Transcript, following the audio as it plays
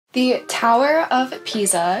The Tower of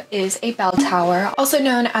Pisa is a bell tower, also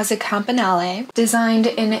known as a campanile, designed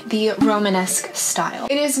in the Romanesque style.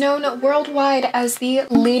 It is known worldwide as the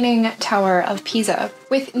Leaning Tower of Pisa,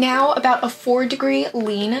 with now about a 4-degree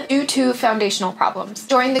lean due to foundational problems.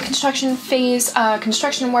 During the construction phase,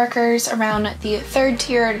 construction workers around the 3rd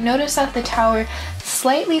tier noticed that the tower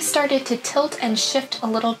slightly started to tilt and shift a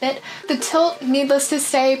little bit. The tilt, needless to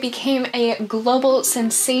say, became a global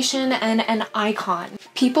sensation and an icon.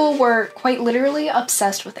 People were quite literally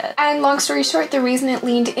obsessed with it. And long story short, the reason it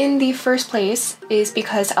leaned in the first place is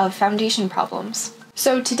because of foundation problems.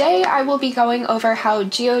 So today I will be going over how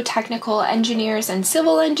geotechnical engineers and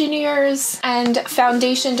civil engineers and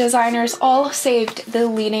foundation designers all saved the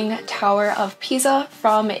Leaning Tower of Pisa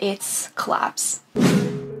from its collapse.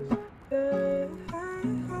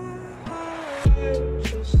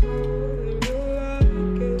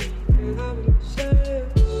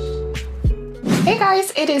 Hey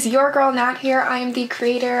guys, it is your girl Nat here. I am the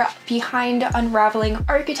creator behind Unraveling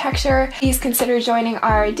Architecture. Please consider joining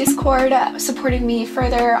our Discord, supporting me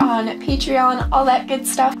further on Patreon, all that good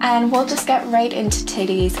stuff, and we'll just get right into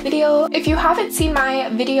today's video. If you haven't seen my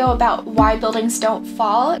video about why buildings don't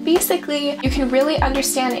fall, basically you can really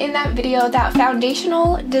understand in that video that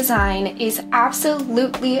foundational design is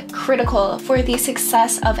absolutely critical for the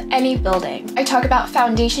success of any building. I talk about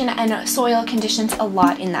foundation and soil conditions a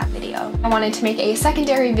lot in that video. I wanted to make a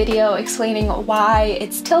secondary video explaining why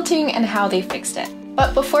it's tilting and how they fixed it.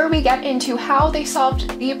 But before we get into how they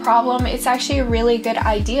solved the problem, it's actually a really good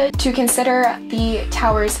idea to consider the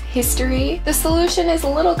tower's history. The solution is a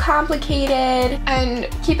little complicated, and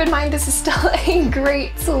keep in mind this is still a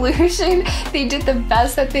great solution. They did the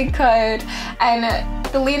best that they could, and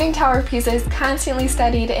the Leaning Tower of Pisa is constantly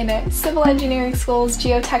studied in civil engineering schools,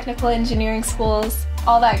 geotechnical engineering schools,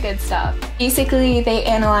 all that good stuff. Basically, they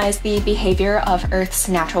analyze the behavior of Earth's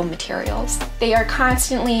natural materials. They are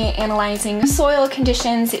constantly analyzing soil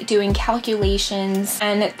conditions, doing calculations,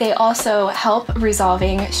 and they also help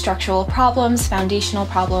resolving structural problems, foundational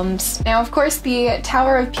problems. Now, of course, the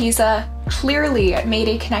Tower of Pisa clearly made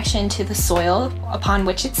a connection to the soil upon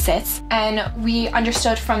which it sits, and we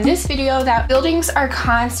understood from this video that buildings are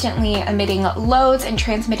constantly emitting loads and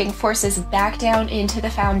transmitting forces back down into the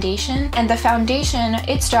foundation, and the foundation,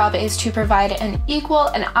 its job is to provide an equal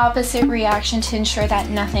and opposite reaction to ensure that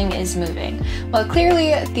nothing is moving. Well,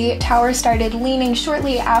 clearly the tower started leaning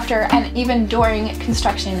shortly after and even during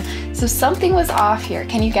construction, so something was off here.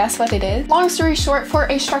 Can you guess what it is? Long story short, for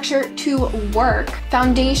a structure to work,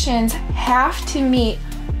 foundations have to meet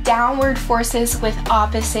downward forces with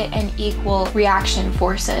opposite and equal reaction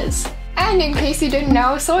forces. And in case you didn't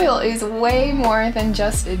know, soil is way more than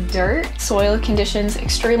just dirt. Soil conditions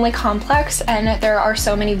extremely complex, and there are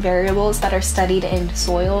so many variables that are studied in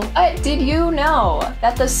soil. But did you know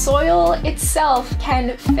that the soil itself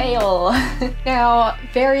can fail? Now,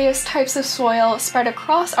 various types of soil spread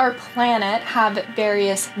across our planet have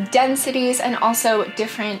various densities and also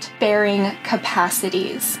different bearing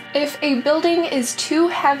capacities. If a building is too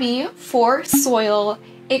heavy for soil,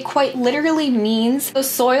 it quite literally means the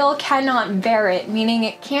soil cannot bear it, meaning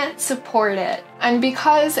it can't support it. And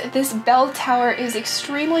because this bell tower is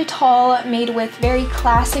extremely tall, made with very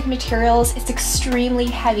classic materials, it's extremely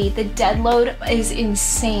heavy. The dead load is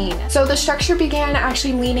insane. So the structure began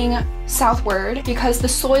actually leaning southward because the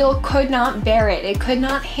soil could not bear it. It could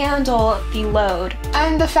not handle the load.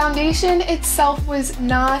 And the foundation itself was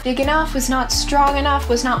not big enough, was not strong enough,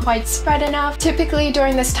 was not widespread enough. Typically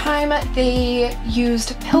during this time, they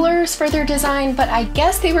used pillars for their design, but I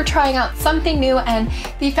guess they were trying out something new, and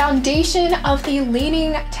the foundation of the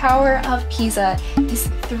Leaning Tower of Pisa is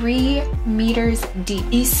 3 meters deep.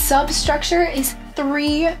 The substructure is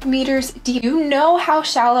 3 meters deep. You know how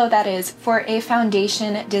shallow that is for a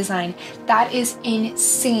foundation design. That is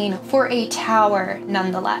insane for a tower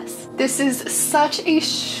nonetheless. This is such a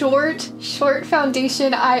short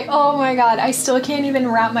foundation. Oh my god, I still can't even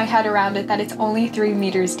wrap my head around it that it's only 3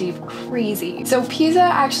 meters deep. Crazy. So Pisa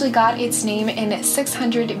actually got its name in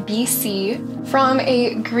 600 BC from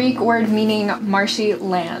a Greek word meaning marshy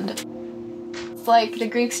land. It's like the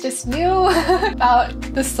Greeks just knew about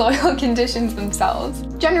the soil conditions themselves.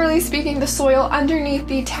 Generally speaking, the soil underneath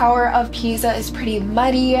the Tower of Pisa is pretty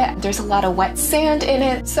muddy. There's a lot of wet sand in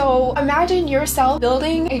it. So imagine yourself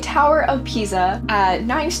building a Tower of Pisa at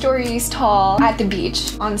 9 stories tall at the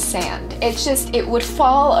beach on sand. It would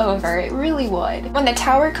fall over. It really would. When the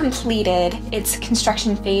tower completed its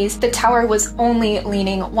construction phase, the tower was only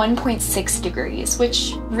leaning 1.6 degrees,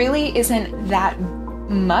 which really isn't that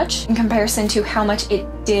much in comparison to how much it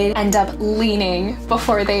did end up leaning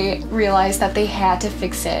before they realized that they had to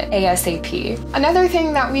fix it ASAP. Another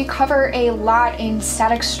thing that we cover a lot in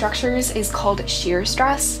static structures is called shear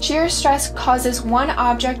stress. Shear stress causes one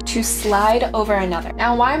object to slide over another.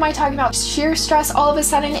 Now, why am I talking about shear stress all of a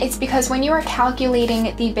sudden? It's because when you are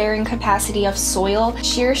calculating the bearing capacity of soil,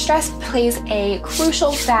 shear stress plays a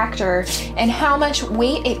crucial factor in how much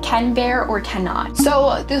weight it can bear or cannot.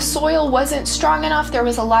 So the soil wasn't strong enough, there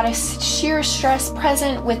was a lot of shear stress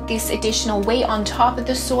present with this additional weight on top of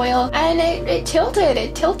the soil, and it tilted.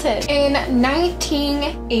 In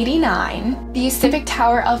 1989, the Civic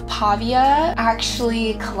Tower of Pavia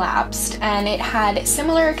actually collapsed, and it had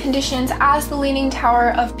similar conditions as the Leaning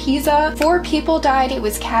Tower of Pisa. 4 people died, it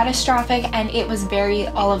was catastrophic, and it was very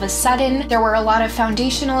all of a sudden. There were a lot of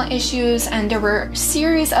foundational issues, and there were a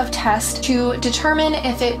series of tests to determine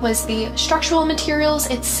if it was the structural materials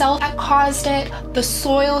itself that caused it, the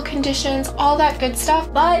soil conditions, all that good stuff.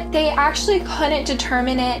 But they actually couldn't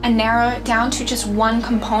determine it and narrow it down to just one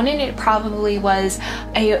component. It probably was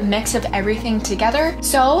a mix of everything together.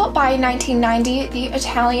 So by 1990, the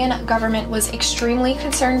Italian government was extremely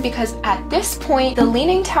concerned because at this point, the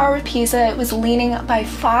Leaning Tower of Pisa was leaning by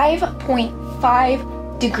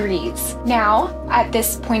 5.5 degrees. Now, at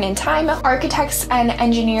this point in time, architects and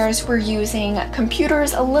engineers were using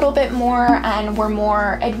computers a little bit more and were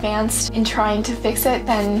more advanced in trying to fix it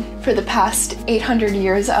than for the past 800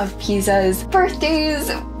 years of Pisa's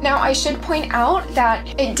birthdays. Now, I should point out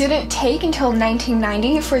that it didn't take until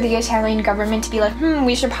 1990 for the Italian government to be like,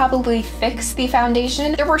 we should probably fix the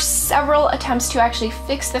foundation. There were several attempts to actually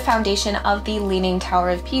fix the foundation of the Leaning Tower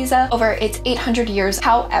of Pisa over its 800 years.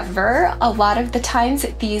 However, a lot of the times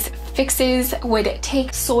these fixes would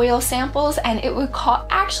take soil samples and it would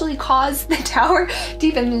actually cause the tower to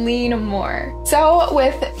even lean more. So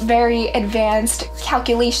with very advanced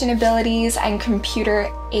calculation abilities and computer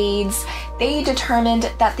aids, they determined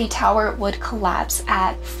that the tower would collapse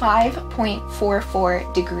at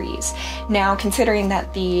 5.44 degrees. Now, considering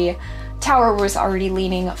that the tower was already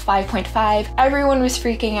leaning 5.5, everyone was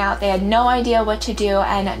freaking out. They had no idea what to do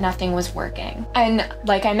and nothing was working. And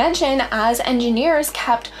like I mentioned, as engineers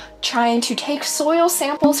kept trying to take soil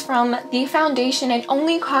samples from the foundation, it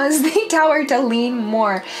only caused the tower to lean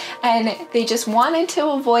more. And they just wanted to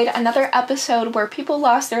avoid another episode where people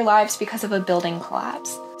lost their lives because of a building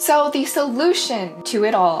collapse. So the solution to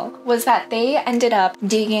it all was that they ended up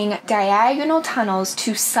digging diagonal tunnels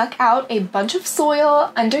to suck out a bunch of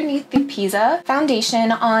soil underneath the Pisa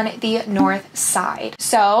foundation on the north side.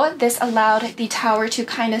 So this allowed the tower to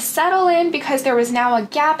kind of settle in because there was now a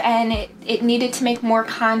gap and it needed to make more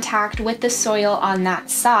contact with the soil on that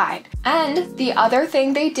side. And the other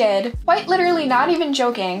thing they did, quite literally not even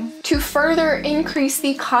joking, to further increase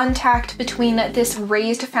the contact between this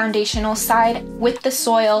raised foundational side with the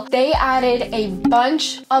soil, they added a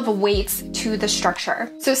bunch of weights to the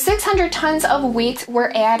structure. So 600 tons of weights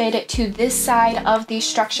were added to this side of the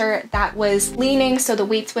structure that was leaning, so the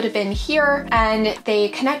weights would have been here, and they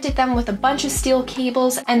connected them with a bunch of steel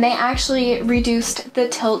cables, and they actually reduced the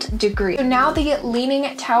tilt degree. So now the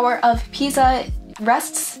Leaning Tower of Pisa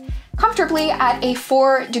rests comfortably at a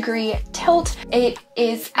 4-degree tilt. It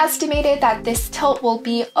is estimated that this tilt will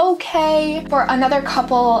be okay for another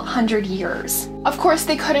couple hundred years. Of course,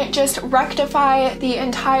 they couldn't just rectify the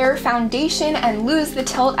entire foundation and lose the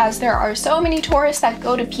tilt, as there are so many tourists that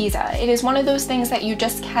go to Pisa. It is one of those things that you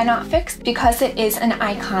just cannot fix because it is an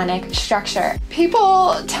iconic structure.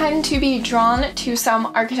 People tend to be drawn to some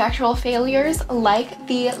architectural failures like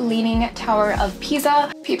the Leaning Tower of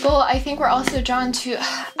Pisa. People, I think, were also drawn to,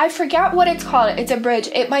 I forget what it's called. It's a bridge.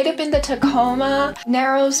 It might have been the Tacoma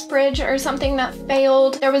Narrows Bridge or something that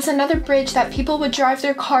failed. There was another bridge that people would drive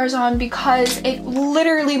their cars on because it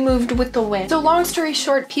literally moved with the wind. So long story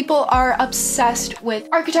short, people are obsessed with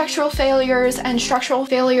architectural failures and structural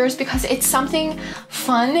failures because it's something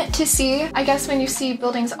fun to see. I guess when you see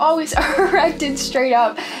buildings always erected straight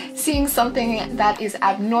up, seeing something that is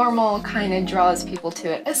abnormal kind of draws people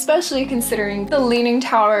to it, especially considering the Leaning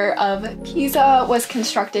Tower of Pisa was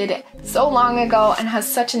constructed so long ago and has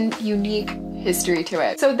such a unique history to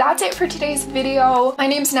it. So that's it for today's video. My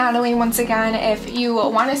name's Natalie once again. If you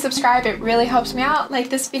want to subscribe, it really helps me out. Like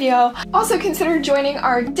this video. Also consider joining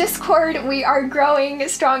our Discord. We are growing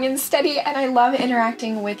strong and steady and I love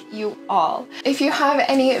interacting with you all. If you have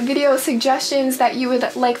any video suggestions that you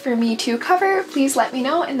would like for me to cover, please let me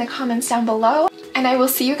know in the comments down below. And I will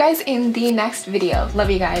see you guys in the next video.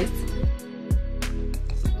 Love you guys.